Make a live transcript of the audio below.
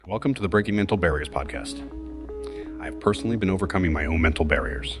Welcome to the Breaking Mental Barriers podcast. I have personally been overcoming my own mental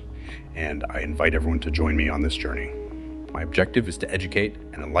barriers, and I invite everyone to join me on this journey. My objective is to educate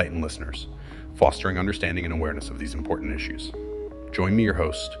and enlighten listeners, fostering understanding and awareness of these important issues. Join me, your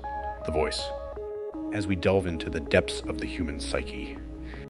host, The Voice, as we delve into the depths of the human psyche.